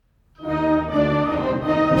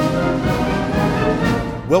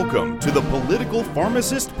Welcome to the Political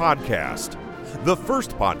Pharmacist Podcast, the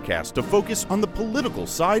first podcast to focus on the political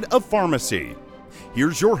side of pharmacy.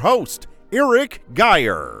 Here's your host, Eric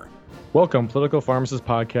Geyer. Welcome, Political Pharmacist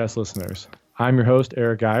Podcast listeners. I'm your host,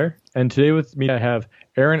 Eric Geyer, and today with me I have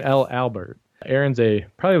Erin L. Albert. Erin's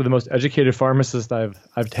probably the most educated pharmacist I've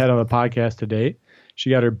had on the podcast to date. She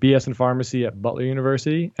got her BS in pharmacy at Butler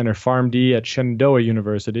University and her PharmD at Shenandoah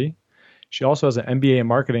University. She also has an MBA in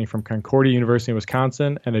marketing from Concordia University in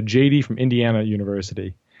Wisconsin and a JD from Indiana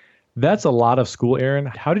University. That's a lot of school, Erin.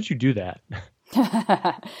 How did you do that?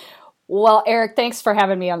 Well, Eric, thanks for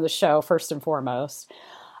having me on the show, first and foremost.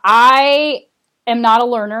 I am not a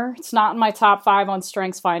learner. It's not in my top 5 on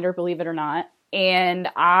StrengthsFinder, believe it or not. And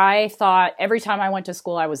I thought every time I went to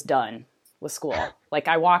school, I was done with school. Like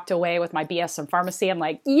I walked away with my BS in pharmacy. I'm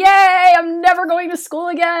like, yay, I'm never going to school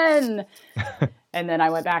again. And then I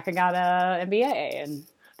went back and got an MBA. And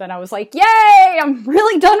then I was like, yay, I'm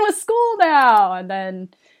really done with school now. And then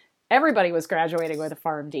everybody was graduating with a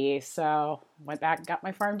PharmD. So I went back and got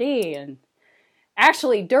my PharmD. And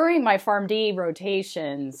actually, during my PharmD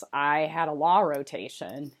rotations, I had a law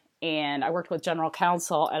rotation. And I worked with general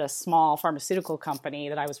counsel at a small pharmaceutical company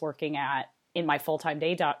that I was working at in my full-time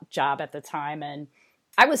day job at the time. And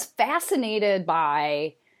I was fascinated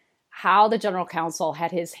by how the general counsel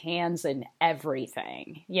had his hands in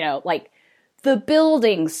everything, you know, like the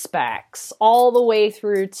building specs all the way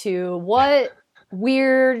through to what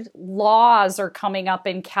weird laws are coming up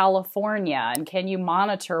in California and can you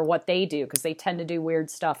monitor what they do because they tend to do weird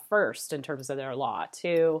stuff first in terms of their law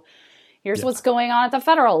to here's what's going on at the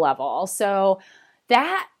federal level. So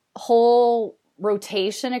that whole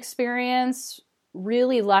rotation experience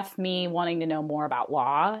really left me wanting to know more about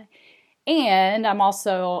law. And I'm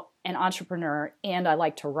also an entrepreneur and I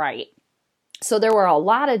like to write. So there were a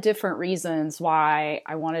lot of different reasons why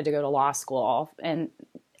I wanted to go to law school. And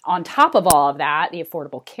on top of all of that, the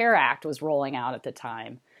Affordable Care Act was rolling out at the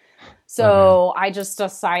time. So I just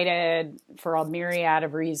decided for a myriad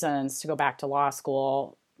of reasons to go back to law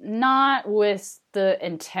school, not with the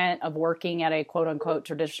intent of working at a quote unquote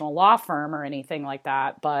traditional law firm or anything like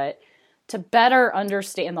that, but to better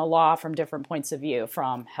understand the law from different points of view,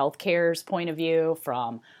 from healthcare's point of view,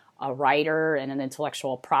 from a writer and an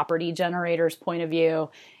intellectual property generator's point of view,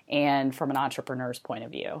 and from an entrepreneur's point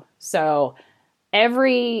of view. So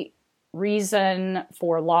every reason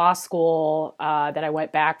for law school that I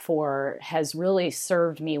went back for has really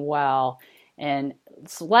served me well. And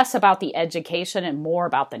it's less about the education and more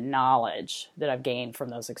about the knowledge that I've gained from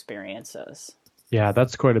those experiences. Yeah,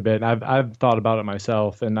 that's quite a bit. I've thought about it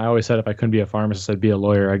myself, and I always said if I couldn't be a pharmacist, I'd be a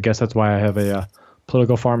lawyer. I guess that's why I have a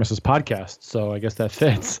Political Pharmacist podcast, so I guess that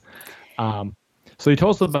fits. So you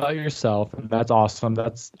told us about yourself, and that's awesome.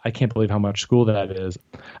 I can't believe how much school that is.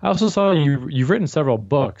 I also saw you've written several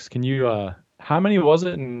books. Can you, how many was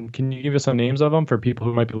it, and can you give us some names of them for people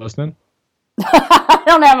who might be listening? I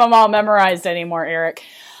don't have them all memorized anymore, Eric.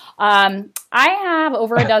 I have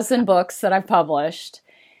over a dozen books that I've published.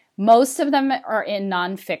 Most of them are in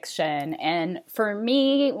nonfiction. And for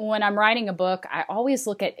me, when I'm writing a book, I always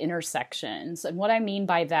look at intersections. And what I mean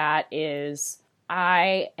by that is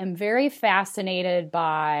I am very fascinated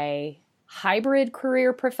by hybrid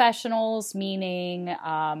career professionals, meaning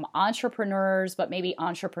entrepreneurs, but maybe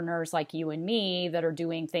entrepreneurs like you and me that are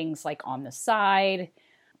doing things like on the side.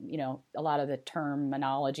 You know, a lot of the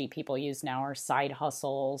terminology people use now are side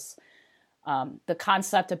hustles. The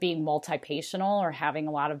concept of being multi-pational or having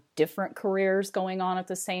a lot of different careers going on at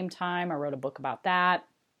the same time. I wrote a book about that.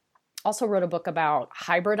 Also wrote a book about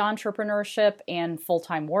hybrid entrepreneurship and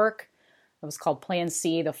full-time work. It was called Plan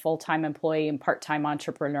C, the Full-Time Employee and Part-Time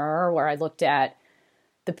Entrepreneur, where I looked at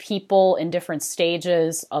the people in different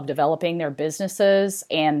stages of developing their businesses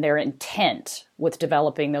and their intent with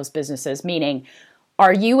developing those businesses, meaning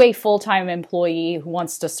are you a full-time employee who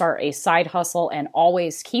wants to start a side hustle and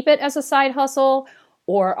always keep it as a side hustle?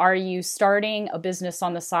 Or are you starting a business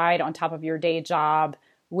on the side on top of your day job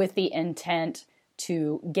with the intent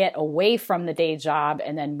to get away from the day job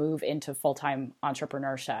and then move into full-time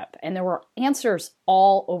entrepreneurship? And there were answers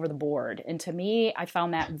all over the board. And to me, I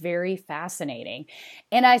found that very fascinating.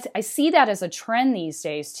 And I see that as a trend these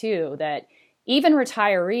days too, that even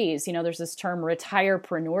retirees, you know, there's this term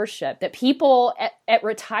retirepreneurship, that people at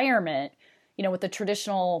retirement, you know, with the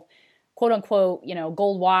traditional quote unquote, you know,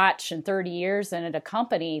 gold watch and 30 years and at a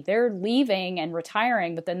company, they're leaving and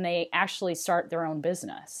retiring, but then they actually start their own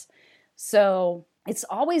business. So it's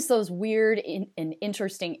always those weird and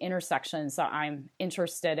interesting intersections that I'm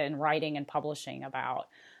interested in writing and publishing about.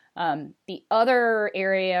 The other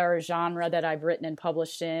area or genre that I've written and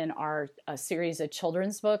published in are a series of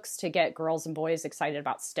children's books to get girls and boys excited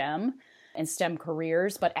about STEM and STEM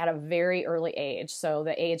careers, but at a very early age. So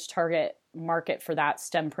the age target market for that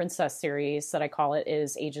STEM Princess series that I call it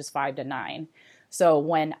is ages 5 to 9. So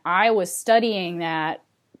when I was studying that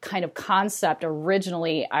kind of concept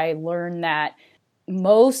originally, I learned that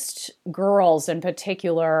most girls in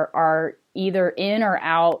particular are either in or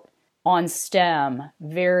out on STEM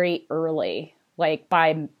very early. Like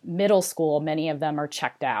by middle school, many of them are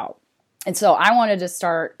checked out. And so I wanted to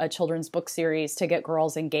start a children's book series to get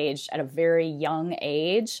girls engaged at a very young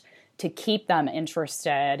age to keep them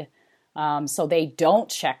interested, so they don't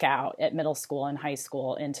check out at middle school and high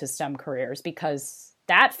school into STEM careers, because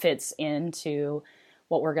that fits into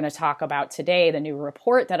what we're going to talk about today, the new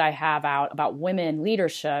report that I have out about women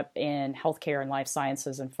leadership in healthcare and life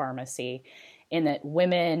sciences and pharmacy, in that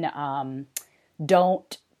women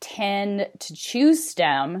don't tend to choose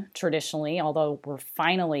STEM traditionally, although we're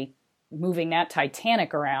finally moving that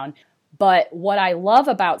Titanic around. But what I love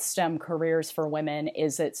about STEM careers for women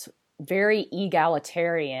is it's very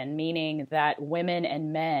egalitarian, meaning that women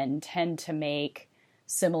and men tend to make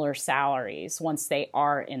similar salaries once they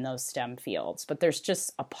are in those STEM fields. But there's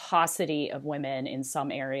just a paucity of women in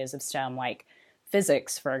some areas of STEM, like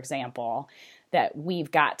physics, for example, that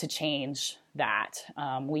we've got to change that.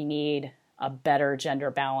 We need a better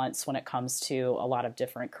gender balance when it comes to a lot of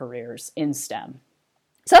different careers in STEM.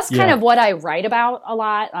 So that's kind of what I write about a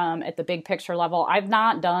lot at the big picture level. I've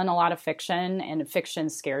not done a lot of fiction, and fiction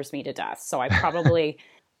scares me to death. So I probably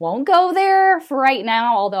won't go there for right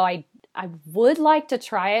now, although I would like to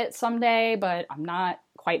try it someday, but I'm not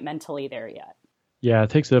quite mentally there yet. Yeah,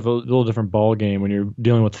 it takes a little different ball game when you're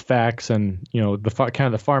dealing with facts and, the kind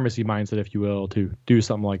of the pharmacy mindset, if you will, to do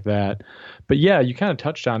something like that. But yeah, you kind of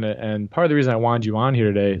touched on it. And part of the reason I wanted you on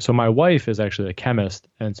here today, so my wife is actually a chemist,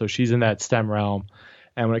 and so she's in that STEM realm.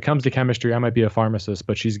 And when it comes to chemistry, I might be a pharmacist,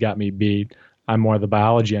 but she's got me beat. I'm more the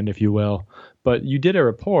biology end, if you will. But you did a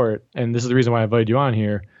report, and this is the reason why I invited you on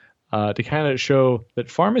here, to kind of show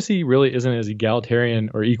that pharmacy really isn't as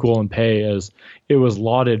egalitarian or equal in pay as it was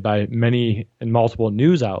lauded by many and multiple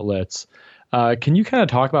news outlets. Can you kind of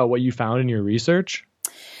talk about what you found in your research?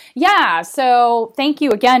 Yeah, so thank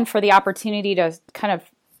you again for the opportunity to kind of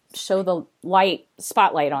show the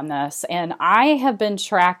spotlight on this. And I have been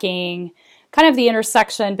tracking kind of the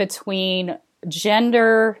intersection between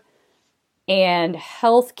gender and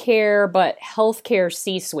healthcare, but healthcare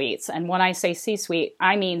C-suites. And when I say C-suite,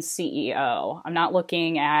 I mean CEO. I'm not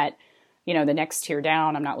looking at, the next tier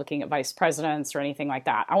down. I'm not looking at vice presidents or anything like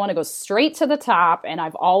that. I want to go straight to the top. And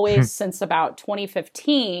I've always, since about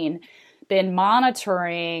 2015, been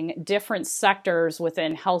monitoring different sectors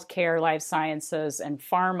within healthcare, life sciences, and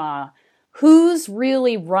pharma. Who's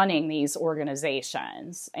really running these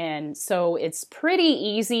organizations? And so it's pretty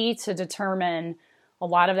easy to determine a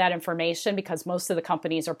lot of that information because most of the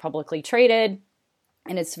companies are publicly traded,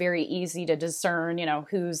 and it's very easy to discern,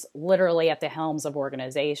 who's literally at the helms of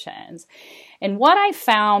organizations. And what I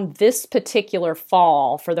found this particular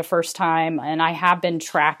fall for the first time, and I have been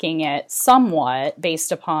tracking it somewhat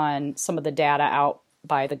based upon some of the data out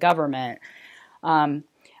by the government,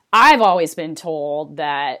 I've always been told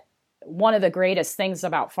that one of the greatest things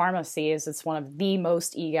about pharmacy is it's one of the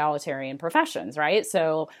most egalitarian professions, right?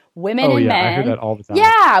 So women and men, I hear that all the time.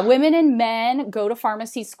 Yeah, women and men go to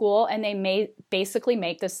pharmacy school and they basically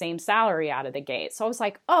make the same salary out of the gate. So I was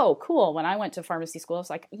like, oh, cool. When I went to pharmacy school, I was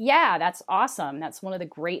like, yeah, that's awesome. That's one of the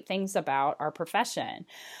great things about our profession.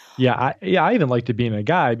 I even liked it being a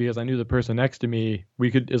guy because I knew the person next to me,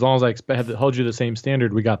 we could, as long as I held you to the same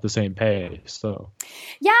standard, we got the same pay. So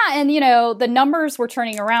yeah, and the numbers were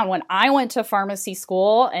turning around when I went to pharmacy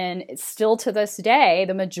school, and still to this day,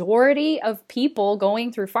 the majority of people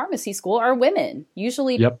going through pharmacy school are women.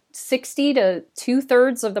 Usually 60 to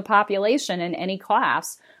 2/3 of the population in any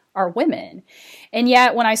class are women. And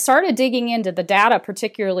yet when I started digging into the data,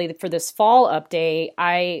 particularly for this fall update,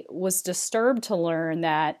 I was disturbed to learn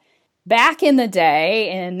that back in the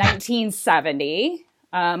day in 1970,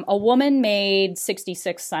 a woman made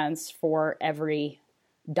 66 cents for every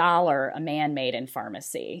dollar a man made in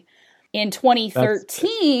pharmacy. In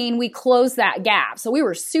 2013, we closed that gap. So we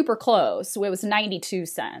were super close. So it was 92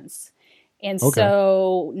 cents. And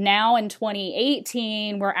so now in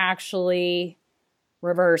 2018, we're actually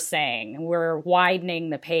reversing. We're widening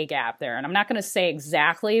the pay gap there. And I'm not going to say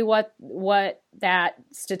exactly what that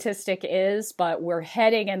statistic is, but we're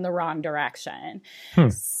heading in the wrong direction.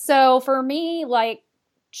 So for me,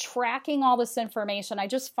 tracking all this information, I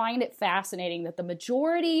just find it fascinating that the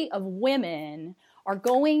majority of women are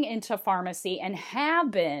going into pharmacy and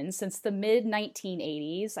have been since the mid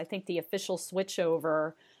 1980s. I think the official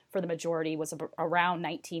switchover for the majority was around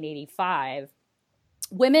 1985.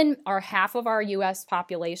 Women are half of our U.S.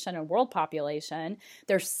 population and world population.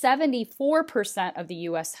 They're 74% of the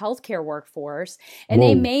U.S. healthcare workforce, and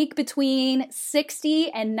they make between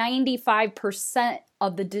 60 and 95%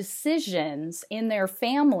 of the decisions in their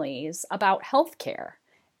families about healthcare.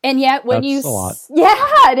 And yet when That's a lot.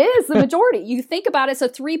 Yeah, it is the majority. You think about it, it's a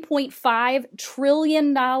 $3.5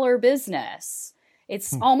 trillion business.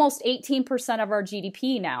 It's almost 18% of our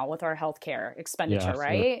GDP now with our healthcare expenditure,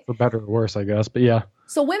 right? For better or worse, I guess. But yeah.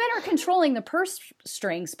 So women are controlling the purse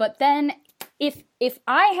strings. But then if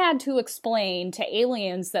I had to explain to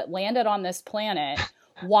aliens that landed on this planet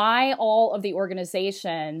why all of the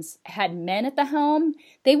organizations had men at the helm,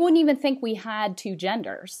 they wouldn't even think we had two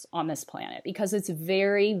genders on this planet because it's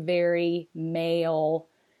very, very male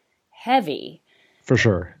heavy. For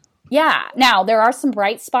sure. Yeah. Now, there are some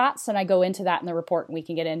bright spots, and I go into that in the report, and we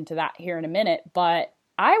can get into that here in a minute. But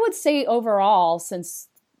I would say overall, since,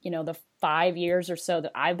 the 5 years or so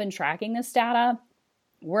that I've been tracking this data,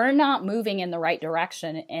 we're not moving in the right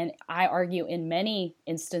direction. And I argue in many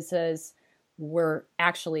instances, we're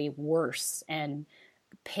actually worse. And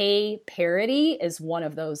pay parity is one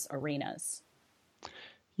of those arenas.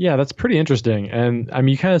 Yeah, that's pretty interesting. And I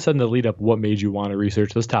mean, you kind of said in the lead up what made you want to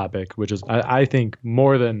research this topic, which is, I think,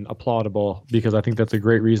 more than applaudable, because I think that's a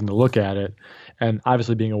great reason to look at it. And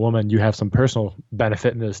obviously, being a woman, you have some personal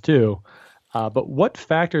benefit in this too. But what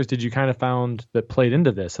factors did you kind of found that played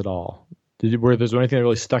into this at all? Was there anything that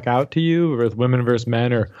really stuck out to you with women versus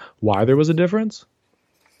men, or why there was a difference?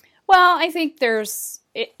 Well, I think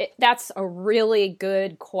that's a really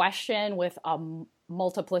good question with a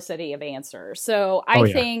multiplicity of answers. So I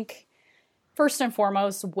think, first and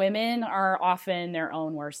foremost, women are often their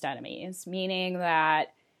own worst enemies, meaning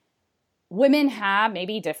that women have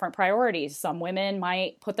maybe different priorities. Some women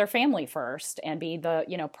might put their family first and be the,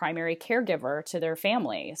 primary caregiver to their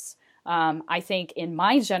families. I think in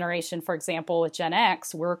my generation, for example, with Gen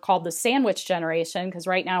X, we're called the sandwich generation because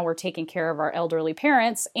right now we're taking care of our elderly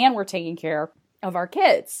parents and we're taking care of our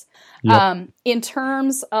kids. Yep. In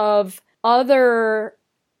terms of other,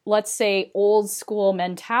 let's say, old school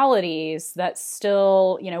mentalities that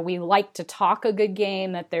still, we like to talk a good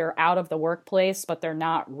game, that they're out of the workplace, but they're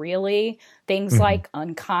not really. Things like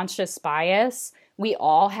unconscious bias. We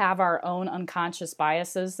all have our own unconscious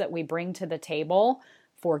biases that we bring to the table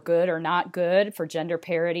for good or not good, for gender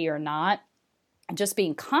parity or not. And just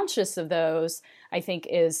being conscious of those, I think,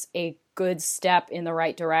 is a good step in the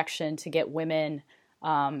right direction to get women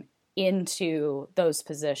into those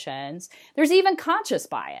positions. There's even conscious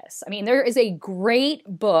bias. I mean, there is a great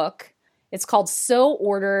book. It's called So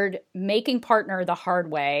Ordered, Making Partner the Hard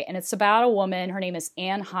Way. And it's about a woman. Her name is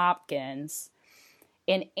Ann Hopkins.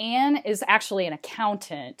 And Ann is actually an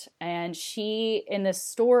accountant. And she, in this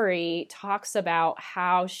story, talks about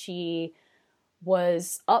how she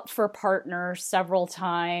was up for partner several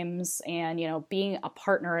times. And, being a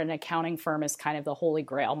partner in an accounting firm is kind of the holy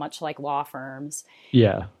grail, much like law firms.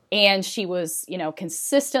 Yeah. And she was,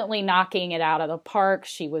 consistently knocking it out of the park.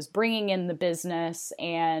 She was bringing in the business,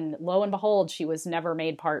 and lo and behold, she was never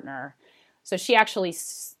made partner. So she actually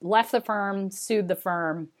left the firm, sued the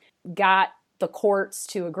firm, got the courts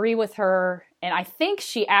to agree with her. And I think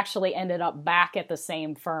she actually ended up back at the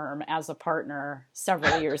same firm as a partner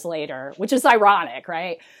several years later, which is ironic,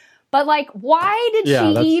 right? But why did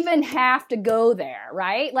she even have to go there,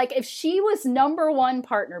 right? If she was number one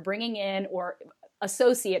partner bringing in, or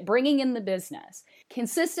associate bringing in the business,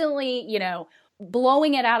 consistently,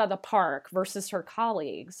 blowing it out of the park versus her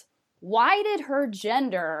colleagues, why did her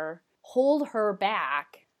gender hold her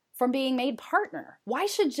back from being made partner? Why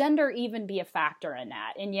should gender even be a factor in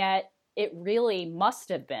that? And yet it really must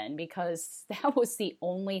have been, because that was the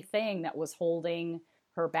only thing that was holding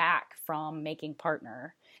her back from making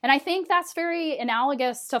partner. And I think that's very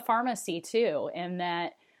analogous to pharmacy too, in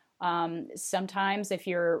that sometimes if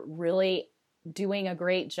you're really doing a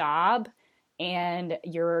great job and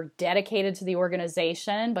you're dedicated to the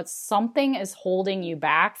organization, but something is holding you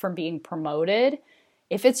back from being promoted,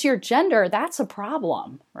 if it's your gender, that's a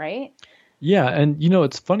problem, right? Yeah. And,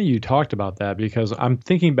 it's funny you talked about that, because I'm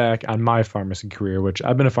thinking back on my pharmacy career, which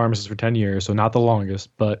I've been a pharmacist for 10 years, so not the longest,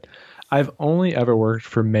 but I've only ever worked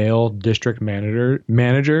for male district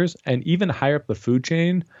managers, and even higher up the food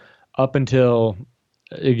chain up until,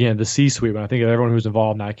 again, the C-suite. When I think of everyone who's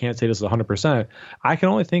involved, now I can't say this is 100%. I can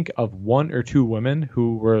only think of one or two women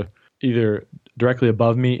who were either directly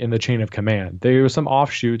above me in the chain of command. There were some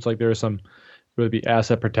offshoots, there was whether it be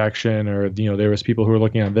asset protection or, there was people who were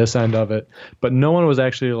looking on this end of it, but no one was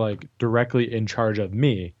actually like directly in charge of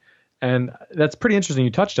me. And that's pretty interesting.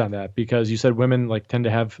 You touched on that because you said women like tend to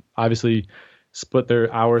have obviously split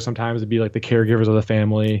their hours sometimes to be like the caregivers of the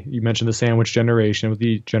family. You mentioned the sandwich generation with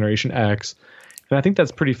the Generation X. And I think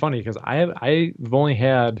that's pretty funny because I've only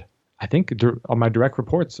had, I think on my direct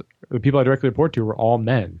reports, the people I directly report to were all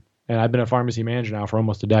men. And I've been a pharmacy manager now for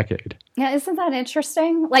almost a decade. Yeah, isn't that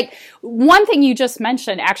interesting? Like, one thing you just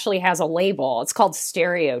mentioned actually has a label. It's called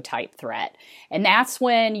stereotype threat. And that's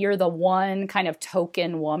when you're the one kind of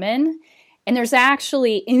token woman. And there's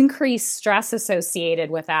actually increased stress associated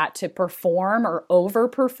with that to perform or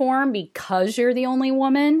overperform because you're the only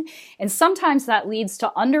woman. And sometimes that leads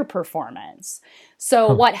to underperformance.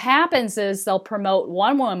 So what happens is they'll promote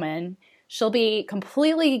one woman. She'll be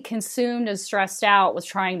completely consumed and stressed out with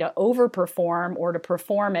trying to overperform or to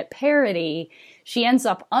perform at parity. She ends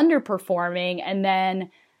up underperforming, and then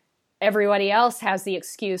everybody else has the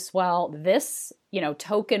excuse, well, this,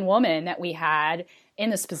 token woman that we had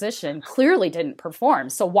in this position clearly didn't perform.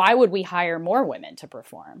 So why would we hire more women to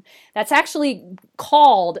perform? That's actually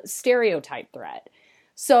called stereotype threat.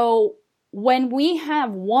 So when we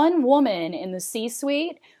have one woman in the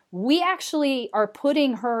C-suite, we actually are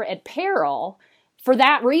putting her at peril for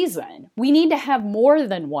that reason. We need to have more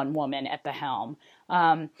than one woman at the helm.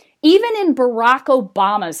 Even in Barack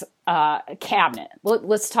Obama's cabinet,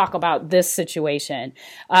 let's talk about this situation.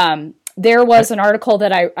 There was an article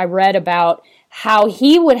that I read about how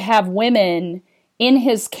he would have women in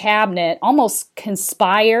his cabinet almost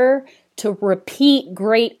conspire to repeat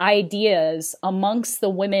great ideas amongst the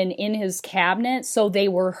women in his cabinet so they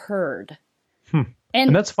were heard.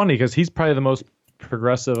 And that's funny because he's probably the most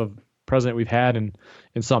progressive president we've had in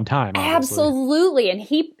some time. Obviously. Absolutely. And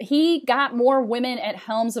he got more women at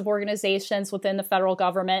helms of organizations within the federal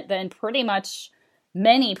government than pretty much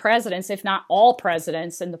many presidents, if not all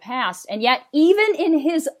presidents in the past. And yet, even in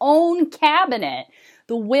his own cabinet,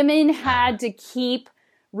 the women had to keep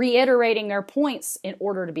reiterating their points in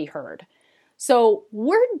order to be heard. So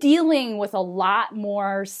we're dealing with a lot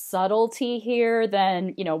more subtlety here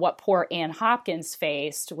than, what poor Ann Hopkins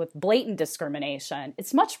faced with blatant discrimination.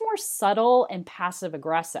 It's much more subtle and passive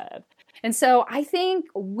aggressive. And so I think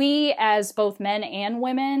we as both men and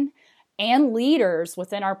women and leaders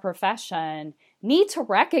within our profession need to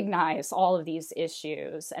recognize all of these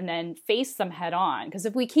issues and then face them head on. Because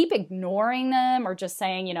if we keep ignoring them or just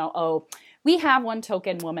saying, oh, we have one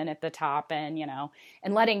token woman at the top and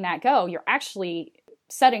letting that go, you're actually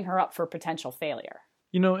setting her up for potential failure.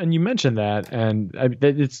 And you mentioned that, and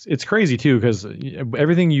it's crazy too, because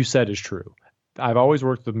everything you said is true. I've always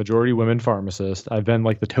worked with majority women pharmacists. I've been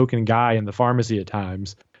like the token guy in the pharmacy at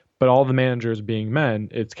times, but all the managers being men,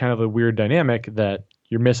 it's kind of a weird dynamic that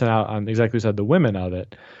you're missing out on exactly what you said, the women of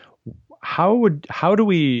it. How do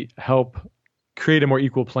we help create a more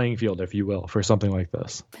equal playing field, if you will, for something like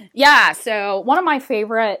this? Yeah. So one of my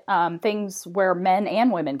favorite things where men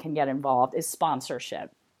and women can get involved is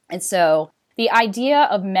sponsorship. And so the idea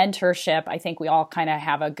of mentorship, I think we all kind of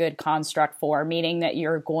have a good construct for, meaning that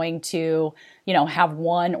you're going to, have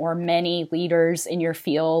one or many leaders in your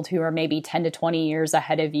field who are maybe 10 to 20 years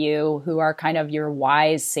ahead of you, who are kind of your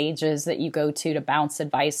wise sages that you go to bounce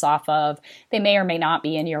advice off of. They may or may not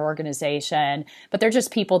be in your organization, but they're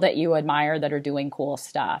just people that you admire that are doing cool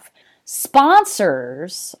stuff.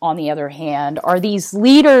 Sponsors, on the other hand, are these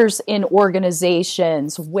leaders in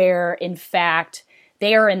organizations where, in fact,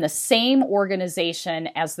 they are in the same organization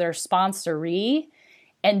as their sponsoree,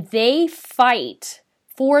 and they fight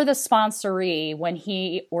for the sponsoree when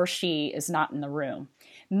he or she is not in the room.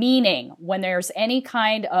 Meaning, when there's any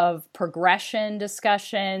kind of progression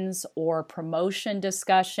discussions or promotion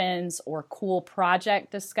discussions or cool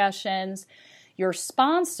project discussions, your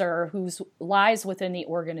sponsor, who lies within the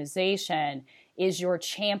organization, is your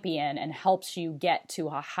champion and helps you get to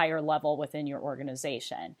a higher level within your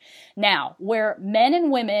organization. Now, where men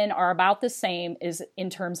and women are about the same is in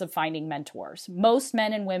terms of finding mentors. Most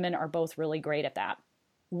men and women are both really great at that.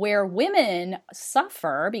 Where women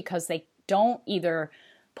suffer because they don't either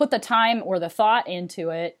put the time or the thought into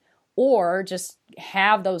it, or just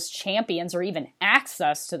have those champions or even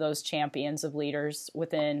access to those champions of leaders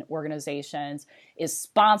within organizations, is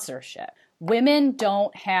sponsorship. Women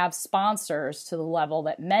don't have sponsors to the level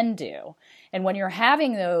that men do. And when you're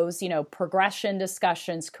having those, progression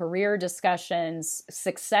discussions, career discussions,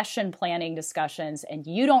 succession planning discussions, and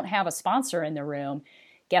you don't have a sponsor in the room,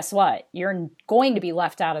 guess what? You're going to be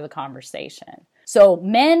left out of the conversation. So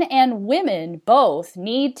men and women both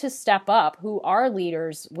need to step up who are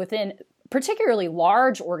leaders within particularly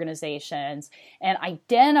large organizations, and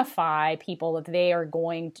identify people that they are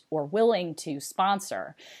going to, or willing to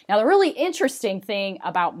sponsor. Now, the really interesting thing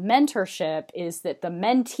about mentorship is that the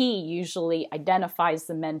mentee usually identifies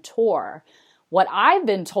the mentor. What I've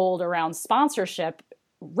been told around sponsorship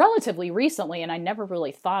relatively recently, and I never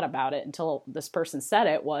really thought about it until this person said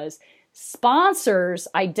it, was sponsors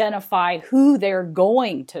identify who they're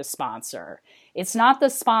going to sponsor. It's not the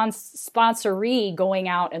sponsoree going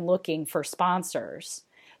out and looking for sponsors.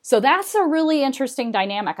 So that's a really interesting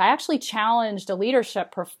dynamic. I actually challenged a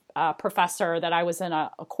leadership professor that I was in a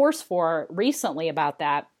course for recently about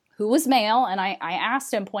that, who was male, and I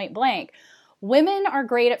asked him point blank, women are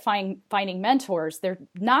great at finding mentors. They're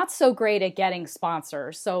not so great at getting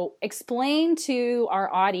sponsors. So explain to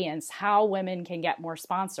our audience how women can get more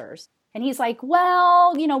sponsors. And he's like,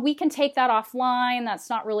 well, we can take that offline. That's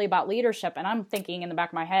not really about leadership. And I'm thinking in the back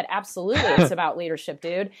of my head, absolutely, it's about leadership,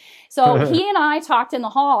 dude. So he and I talked in the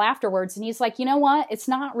hall afterwards, and he's like, you know what? It's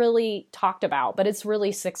not really talked about, but it's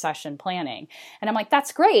really succession planning. And I'm like,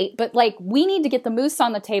 that's great. But we need to get the moose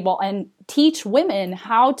on the table and teach women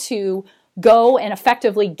how to go and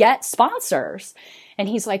effectively get sponsors. And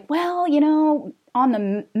he's like, well, on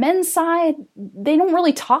the men's side, they don't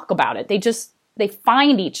really talk about it. They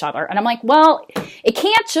find each other. And I'm like, well, it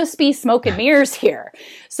can't just be smoke and mirrors here.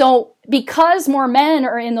 So because more men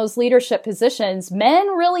are in those leadership positions, men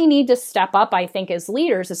really need to step up, I think, as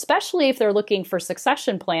leaders, especially if they're looking for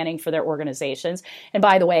succession planning for their organizations. And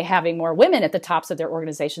by the way, having more women at the tops of their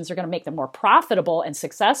organizations are going to make them more profitable and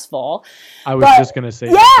successful. I was just going to say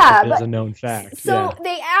that is a known fact. So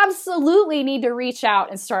they absolutely need to reach out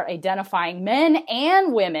and start identifying men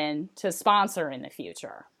and women to sponsor in the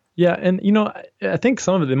future. Yeah, and I think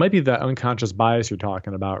some of it might be that unconscious bias you're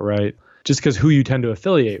talking about, right? Just because who you tend to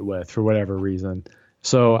affiliate with for whatever reason.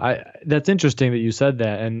 So that's interesting that you said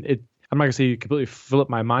that, and I'm not gonna say you completely flip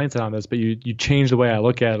my mindset on this, but you change the way I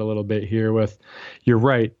look at it a little bit here. You're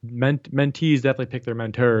right, mentees definitely pick their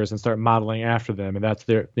mentors and start modeling after them, and that's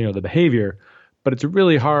their the behavior. But it's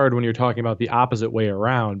really hard when you're talking about the opposite way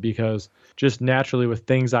around, because just naturally with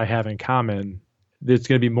things I have in common, it's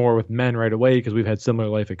going to be more with men right away because we've had similar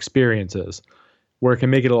life experiences, where it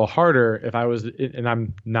can make it a little harder if I was, and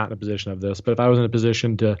I'm not in a position of this, but if I was in a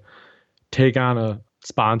position to take on a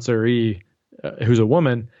sponsoree who's a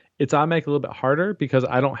woman, it's automatically a little bit harder because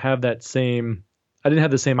I didn't have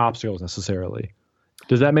the same obstacles necessarily.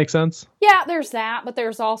 Does that make sense? Yeah, there's that, but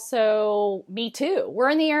there's also Me Too. We're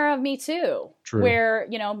in the era of Me Too. True. Where,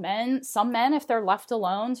 some men, if they're left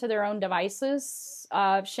alone to their own devices,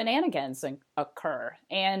 shenanigans occur.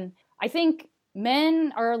 And I think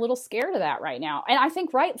men are a little scared of that right now. And I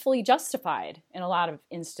think rightfully justified in a lot of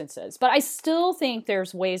instances. But I still think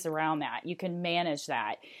there's ways around that. You can manage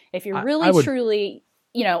that. If you're really, truly,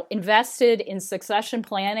 invested in succession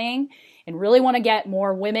planning and really want to get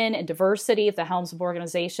more women and diversity at the helms of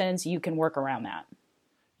organizations, you can work around that.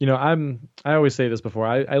 I always say this before,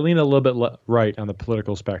 I lean a little bit right on the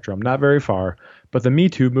political spectrum, not very far, but the Me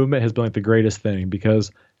Too movement has been the greatest thing,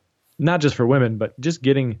 because not just for women, but just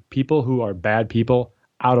getting people who are bad people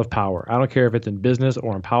out of power. I don't care if it's in business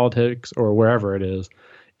or in politics or wherever it is.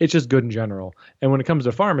 It's just good in general. And when it comes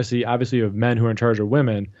to pharmacy, obviously you have men who are in charge of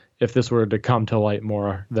women. If this were to come to light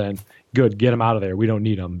more, then good, get them out of there. We don't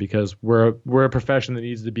need them, because we're a profession that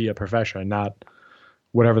needs to be a profession, not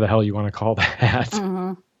whatever the hell you want to call that.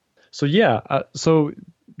 Mm-hmm. So so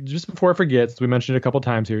just before I forget, we mentioned it a couple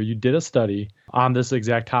times here, you did a study on this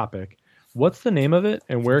exact topic. What's the name of it,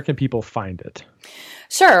 and where can people find it?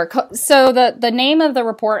 Sure. So the name of the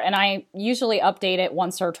report, and I usually update it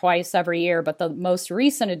once or twice every year, but the most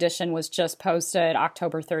recent edition was just posted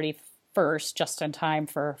October 31st, just in time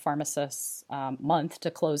for Pharmacists Month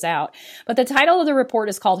to close out. But the title of the report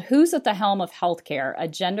is called Who's at the Helm of Healthcare? A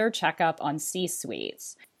Gender Checkup on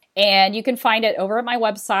C-Suites. And you can find it over at my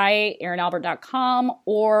website, erinalbert.com,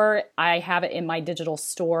 or I have it in my digital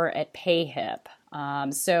store at PayHip.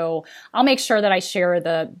 So I'll make sure that I share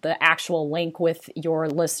the actual link with your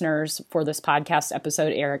listeners for this podcast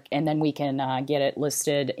episode, Eric, and then we can get it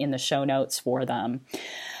listed in the show notes for them.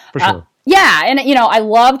 For sure. Yeah, and I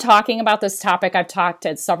love talking about this topic. I've talked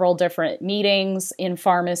at several different meetings in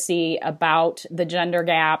pharmacy about the gender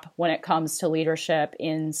gap when it comes to leadership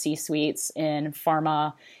in C-suites, in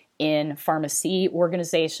pharma, in pharmacy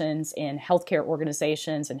organizations, in healthcare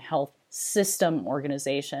organizations, and health system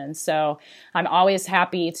organizations. So I'm always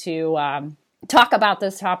happy to talk about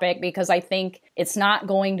this topic, because I think it's not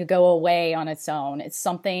going to go away on its own. It's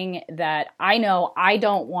something that I know I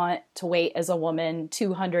don't want to wait as a woman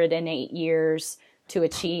 208 years to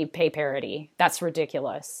achieve pay parity. That's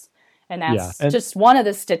ridiculous. And that's and just one of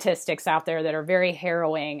the statistics out there that are very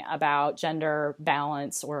harrowing about gender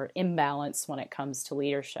balance or imbalance when it comes to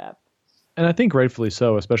leadership. And I think rightfully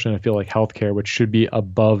so, especially in a field like healthcare, which should be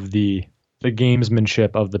above the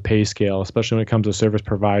gamesmanship of the pay scale, especially when it comes to service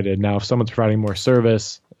provided. Now, if someone's providing more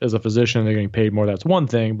service as a physician, they're getting paid more, that's one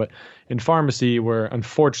thing. But in pharmacy, where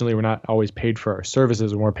unfortunately we're not always paid for our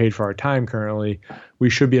services and we're paid for our time currently, we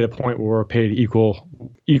should be at a point where we're paid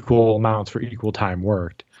equal amounts for equal time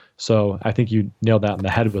worked. So I think you nailed that in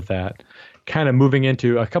the head with that. Kind of moving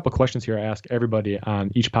into a couple of questions here I ask everybody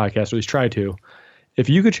on each podcast, or at least try to. If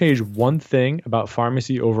you could change one thing about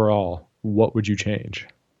pharmacy overall, what would you change?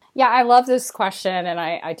 Yeah, I love this question, and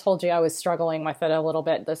I told you I was struggling with it a little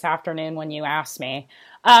bit this afternoon when you asked me.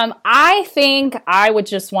 I think I would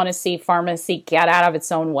just want to see pharmacy get out of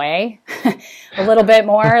its own way a little bit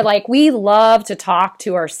more. Like, we love to talk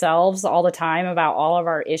to ourselves all the time about all of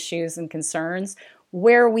our issues and concerns.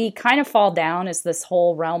 Where we kind of fall down is this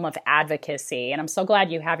whole realm of advocacy, and I'm so glad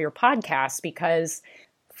you have your podcast, because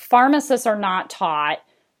pharmacists are not taught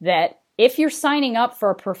that if you're signing up for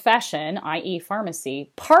a profession, i.e. pharmacy,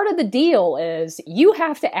 part of the deal is you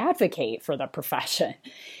have to advocate for the profession.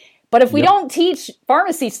 But if we don't teach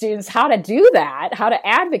pharmacy students how to do that, how to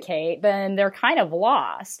advocate, then they're kind of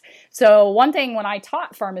lost. So one thing when I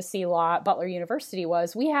taught pharmacy law at Butler University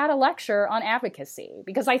was we had a lecture on advocacy,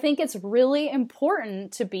 because I think it's really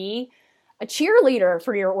important to be a cheerleader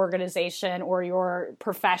for your organization or your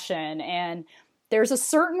profession. And there's a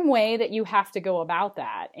certain way that you have to go about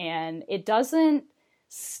that. And it doesn't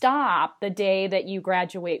stop the day that you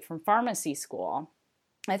graduate from pharmacy school.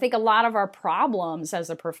 I think a lot of our problems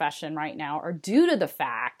as a profession right now are due to the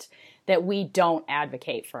fact that we don't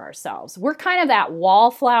advocate for ourselves. We're kind of that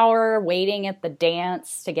wallflower waiting at the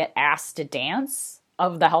dance to get asked to dance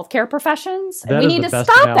of the healthcare professions. And we need to stop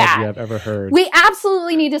that. I've ever heard. We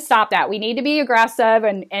absolutely need to stop that. We need to be aggressive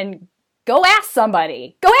and go ask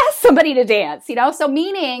somebody. Go ask somebody to dance, So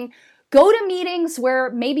meaning, go to meetings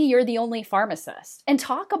where maybe you're the only pharmacist and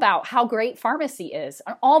talk about how great pharmacy is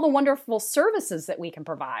and all the wonderful services that we can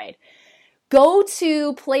provide. Go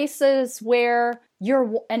to places where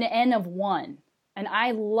you're an N of one. And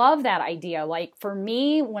I love that idea. Like, for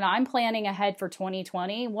me, when I'm planning ahead for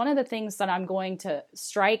 2020, one of the things that I'm going to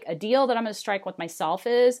strike, a deal that I'm going to strike with myself,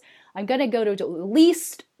 is I'm going to go to at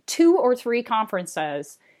least 2 or 3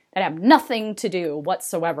 conferences that have nothing to do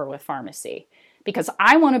whatsoever with pharmacy. Because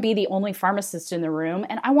I want to be the only pharmacist in the room,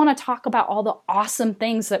 and I want to talk about all the awesome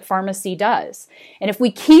things that pharmacy does. And if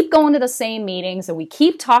we keep going to the same meetings and we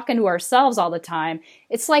keep talking to ourselves all the time,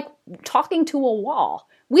 it's like talking to a wall.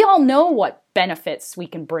 We all know what benefits we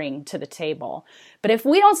can bring to the table. But if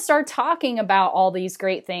we don't start talking about all these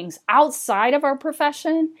great things outside of our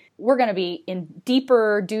profession, we're going to be in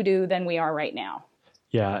deeper doo-doo than we are right now.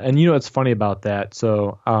 Yeah, and what's funny about that?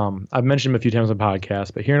 So I've mentioned him a few times on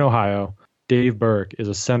podcasts, but here in Ohio, Dave Burke is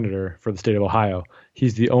a senator for the state of Ohio.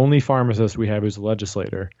 He's the only pharmacist we have who's a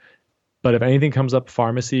legislator. But if anything comes up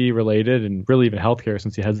pharmacy related, and really even healthcare,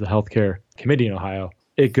 since he heads the healthcare committee in Ohio,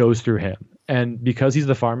 it goes through him. And because he's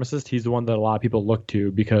the pharmacist, he's the one that a lot of people look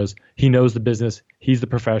to, because he knows the business, he's the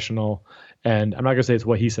professional. And I'm not going to say it's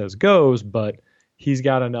what he says goes, but he's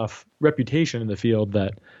got enough reputation in the field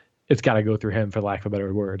that it's got to go through him, for lack of a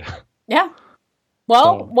better word. Yeah.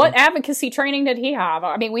 Well, what advocacy training did he have?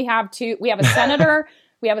 I mean, we have a senator,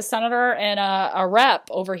 and a rep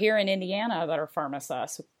over here in Indiana that are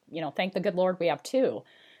pharmacists. Thank the good Lord we have 2.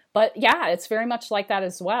 But yeah, it's very much like that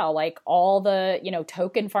as well. Like, all the,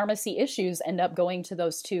 token pharmacy issues end up going to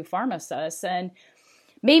those 2 pharmacists. And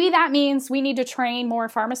maybe that means we need to train more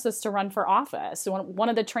pharmacists to run for office. One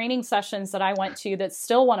of the training sessions that I went to that's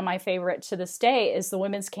still one of my favorite to this day is the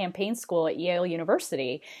Women's Campaign School at Yale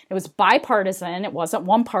University. It was bipartisan. It wasn't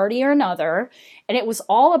one party or another. And it was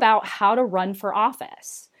all about how to run for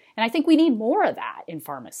office. And I think we need more of that in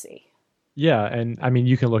pharmacy. Yeah. And I mean,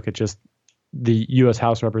 you can look at just the U.S.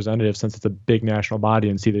 House of Representatives, since it's a big national body,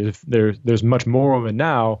 and see there's much more women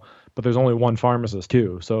now, but there's only one pharmacist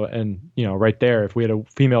too. So, and right there, if we had a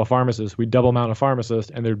female pharmacist, we'd double amount of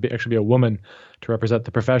pharmacists, and there'd actually be a woman to represent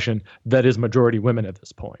the profession that is majority women at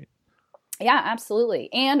this point. Yeah, absolutely.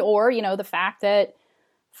 And, or, the fact that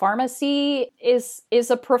pharmacy is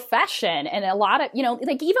a profession, and a lot of,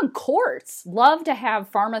 like, even courts love to have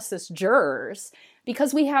pharmacist jurors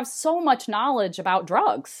because we have so much knowledge about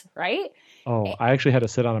drugs, right? Oh, I actually had to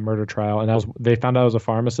sit on a murder trial, and they found out I was a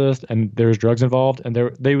pharmacist, and there's drugs involved, and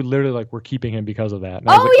they literally were keeping him because of that. And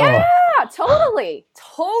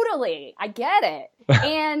Totally. I get it.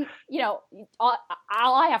 And, all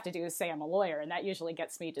I have to do is say I'm a lawyer, and that usually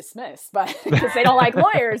gets me dismissed, but because they don't like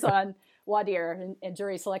lawyers on voir dire in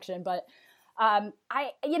jury selection. But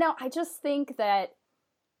I just think that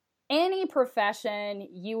any profession,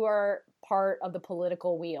 you are part of the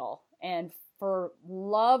political wheel. And for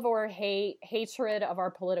love or hatred of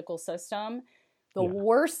our political system, the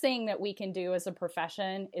worst thing that we can do as a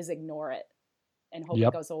profession is ignore it and hope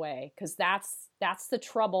it goes away. Because that's the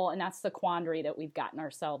trouble, and that's the quandary that we've gotten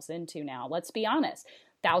ourselves into now. Let's be honest.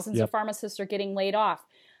 Thousands of pharmacists are getting laid off.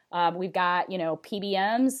 We've got,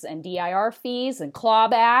 PBMs and DIR fees and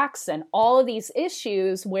clawbacks and all of these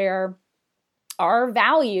issues where our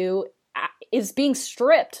value is being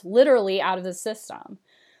stripped literally out of the system.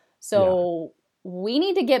 So we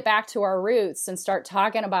need to get back to our roots and start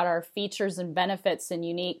talking about our features and benefits and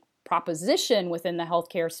unique proposition within the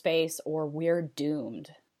healthcare space, or we're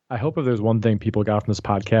doomed. I hope if there's one thing people got from this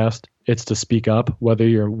podcast, it's to speak up, whether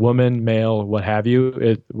you're a woman, male, what have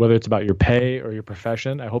you, whether it's about your pay or your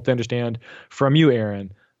profession. I hope they understand from you,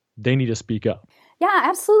 Erin, they need to speak up. Yeah,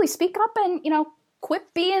 absolutely. Speak up and,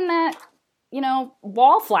 quit being that,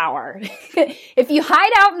 wallflower. If you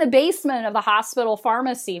hide out in the basement of the hospital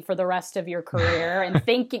pharmacy for the rest of your career and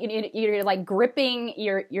think you're like gripping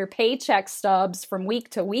your paycheck stubs from week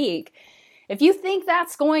to week, if you think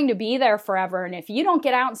that's going to be there forever, and if you don't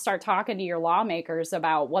get out and start talking to your lawmakers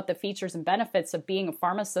about what the features and benefits of being a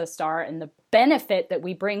pharmacist are and the benefit that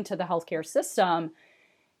we bring to the healthcare system,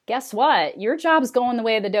 guess what? Your job's going the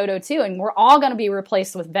way of the dodo too, and we're all going to be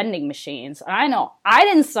replaced with vending machines. I know I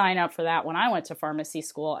didn't sign up for that when I went to pharmacy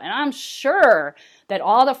school, and I'm sure that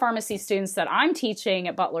all the pharmacy students that I'm teaching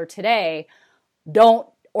at Butler today don't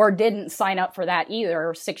or didn't sign up for that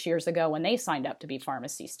either 6 years ago when they signed up to be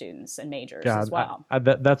pharmacy students and majors as well.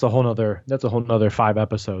 That's a whole nother 5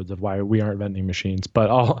 episodes of why we aren't vending machines.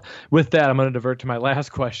 But with that, I'm going to divert to my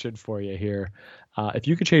last question for you here. If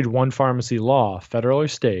you could change one pharmacy law, federal or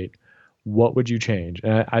state, what would you change?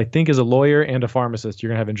 And I think as a lawyer and a pharmacist,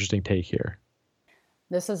 you're going to have an interesting take here.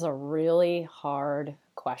 This is a really hard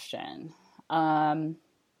question. I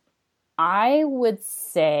would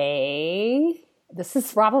say this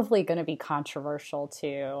is probably going to be controversial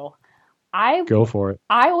too. Go for it.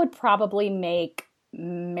 I would probably make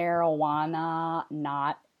marijuana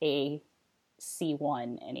not a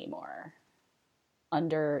C1 anymore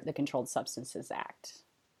under the Controlled Substances Act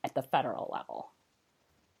at the federal level.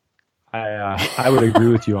 I would agree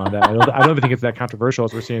with you on that. I don't even think it's that controversial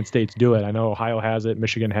as we're seeing states do it. I know Ohio has it,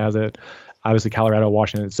 Michigan has it, obviously Colorado,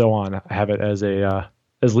 Washington, and so on have it as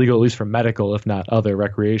legal, at least for medical, if not other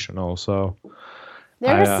recreational. So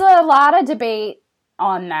there's a lot of debate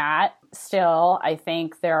on that still. I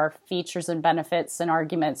think there are features and benefits and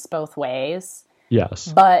arguments both ways.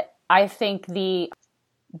 Yes. But I think the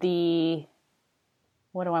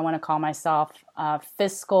what do I want to call myself?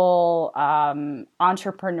 Fiscal,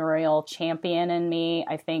 entrepreneurial champion in me,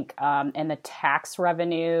 I think, and the tax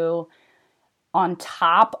revenue on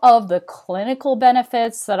top of the clinical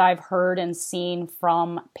benefits that I've heard and seen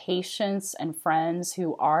from patients and friends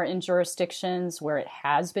who are in jurisdictions where it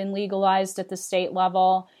has been legalized at the state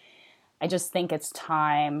level. I just think it's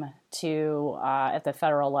time to, at the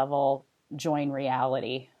federal level, join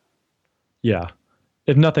reality. Yeah.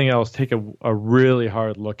 If nothing else, take a really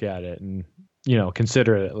hard look at it and,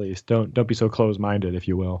 consider it at least. Don't be so closed-minded, if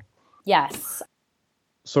you will. Yes.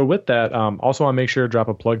 So with that, also want to make sure to drop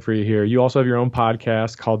a plug for you here. You also have your own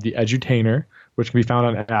podcast called The Edutainer, which can be found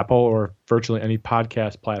on Apple or virtually any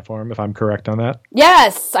podcast platform, if I'm correct on that.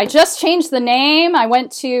 Yes, I just changed the name. I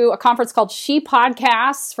went to a conference called She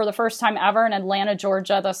Podcasts for the first time ever in Atlanta,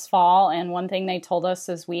 Georgia this fall. And one thing they told us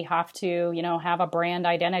is we have to, have a brand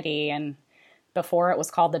identity. And before it was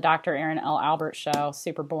called the Dr. Erin L. Albert Show.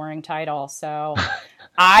 Super boring title. So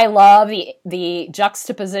I love the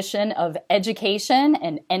juxtaposition of education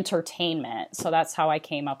and entertainment. So that's how I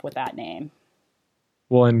came up with that name.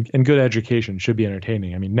 Well, and good education should be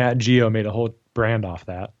entertaining. I mean, Nat Geo made a whole brand off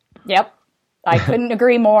that. Yep. I couldn't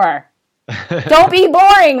agree more. Don't be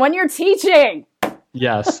boring when you're teaching.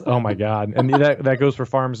 Yes. Oh, my God. And that goes for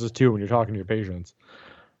pharmacists, too, when you're talking to your patients.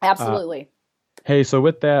 Absolutely. Hey, so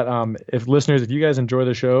with that, if you guys enjoy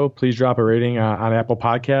the show, please drop a rating on Apple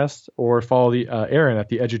Podcasts or follow Erin at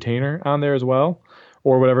The Edutainer on there as well,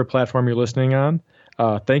 or whatever platform you're listening on.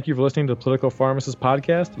 Thank you for listening to the Political Pharmacist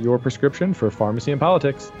Podcast, your prescription for pharmacy and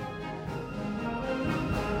politics.